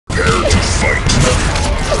Fight.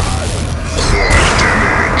 Quad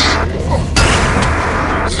damage.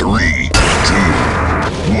 3, 2,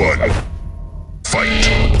 1. Fight.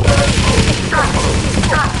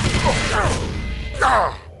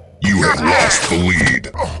 You have lost the lead.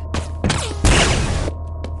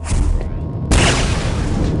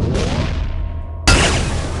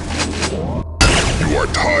 You are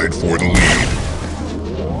tied for the lead.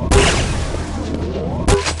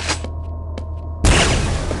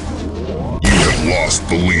 You have lost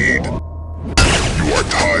the lead. You are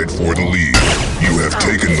tied for the lead. You have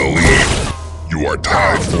taken the lead. You are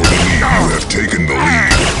tied for the lead. You have taken the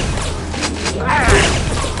lead.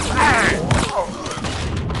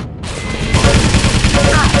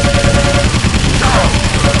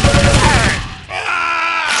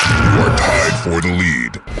 You are tied for the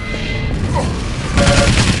lead.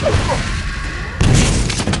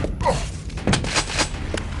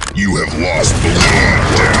 You have lost the lead.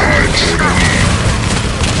 You are tied for the lead.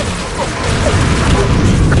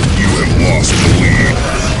 You have lost the lead.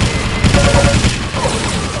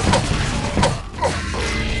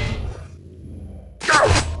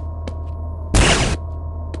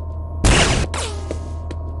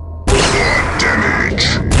 Quad damage.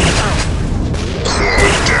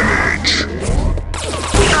 Quad damage.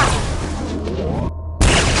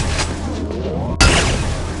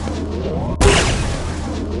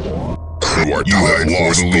 You have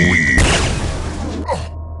lost the lead.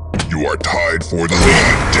 You are tied for the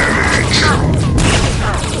lead. Damage.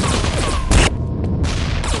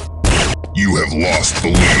 You have lost the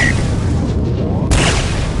lead.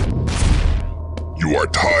 You are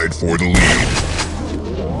tied for the lead.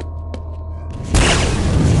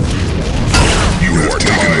 You have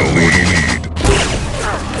taken the lead.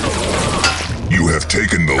 You have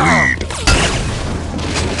taken the lead.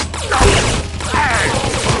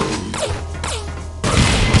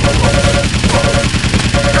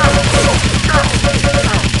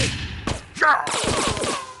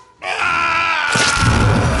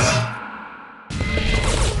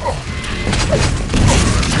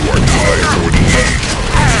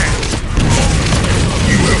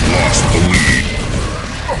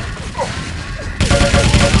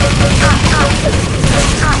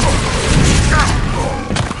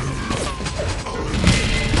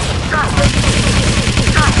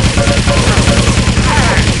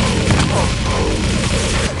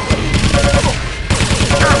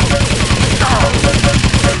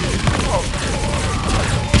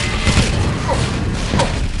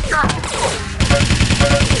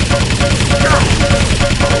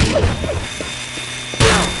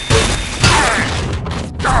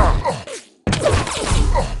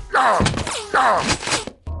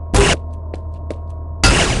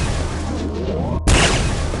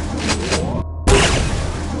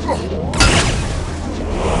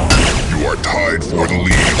 You are tied for the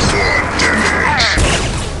lead. Quad damage.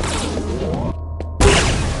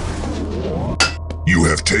 You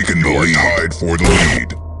have taken the lead. You are tied for the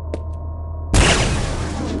lead.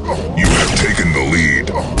 You have taken the lead.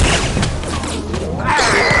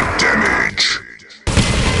 Quad damage.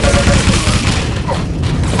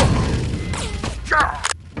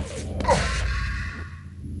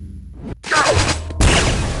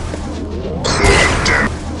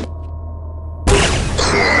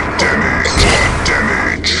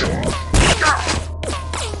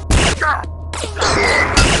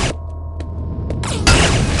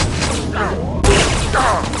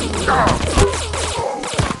 Stop!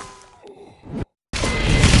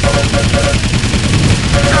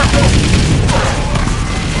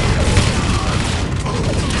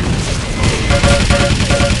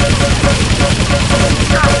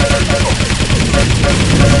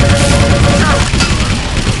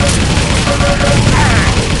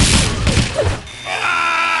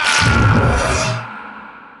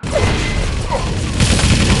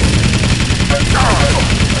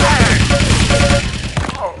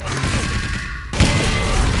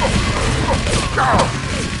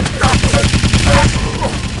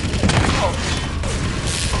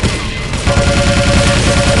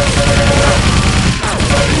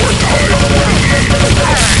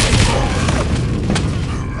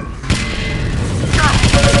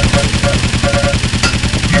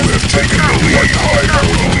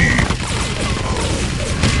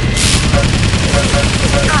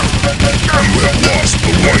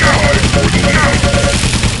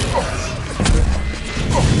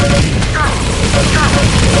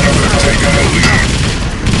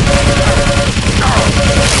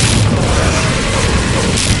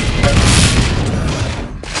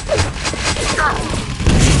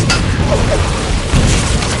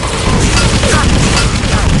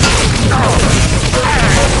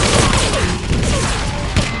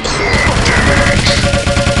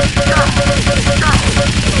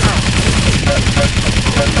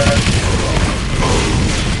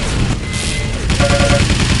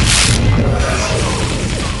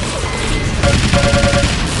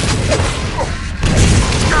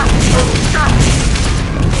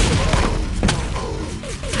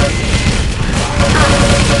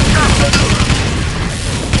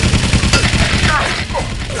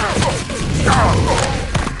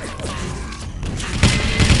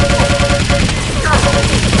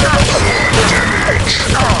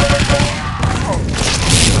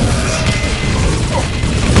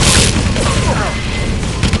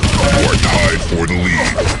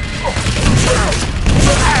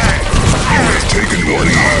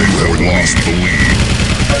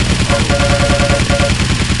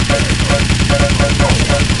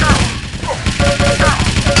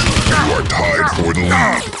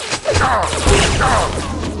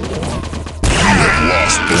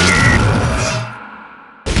 the lead.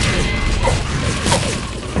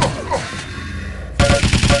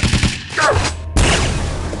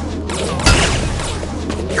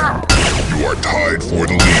 You are tied for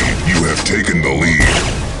the lead. You have taken the lead.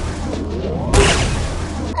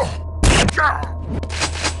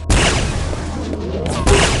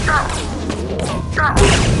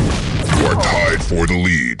 You are tied for the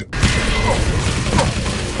lead.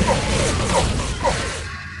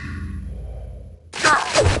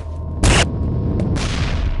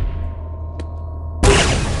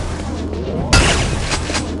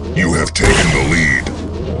 You have taken the lead.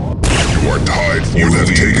 You are tied for the lead. You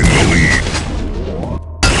have taken the lead.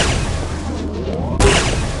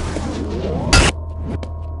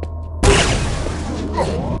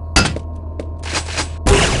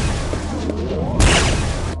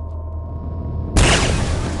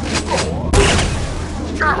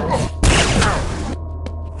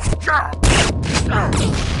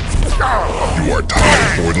 You are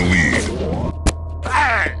tied for the lead.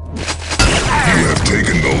 You have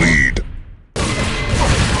taken the lead.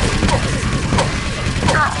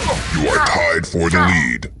 You are tied for the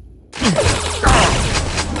lead.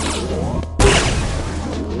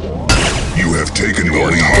 You have taken the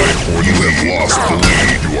lead. You have lost the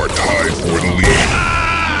lead. You are tied for the lead.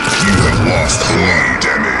 You have lost the lead.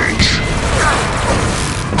 Damage.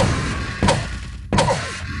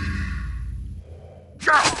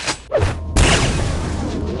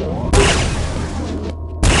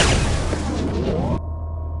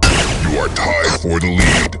 You are tied for the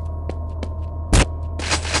lead.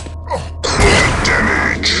 Blood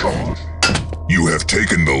damage. You have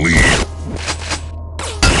taken the lead.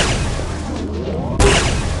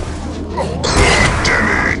 Blood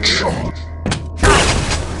damage.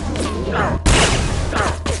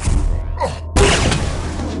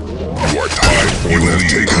 You are tied for the lead. You have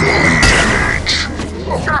taken the lead. Damage.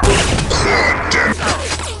 Blood damage.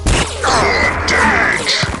 Blood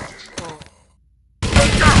damage.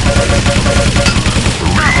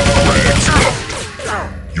 3 frags left.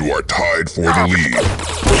 You are tied for the lead.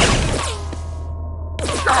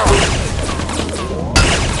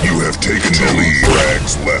 You have taken the lead. 2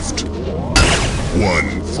 frags left.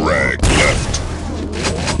 1 frag left.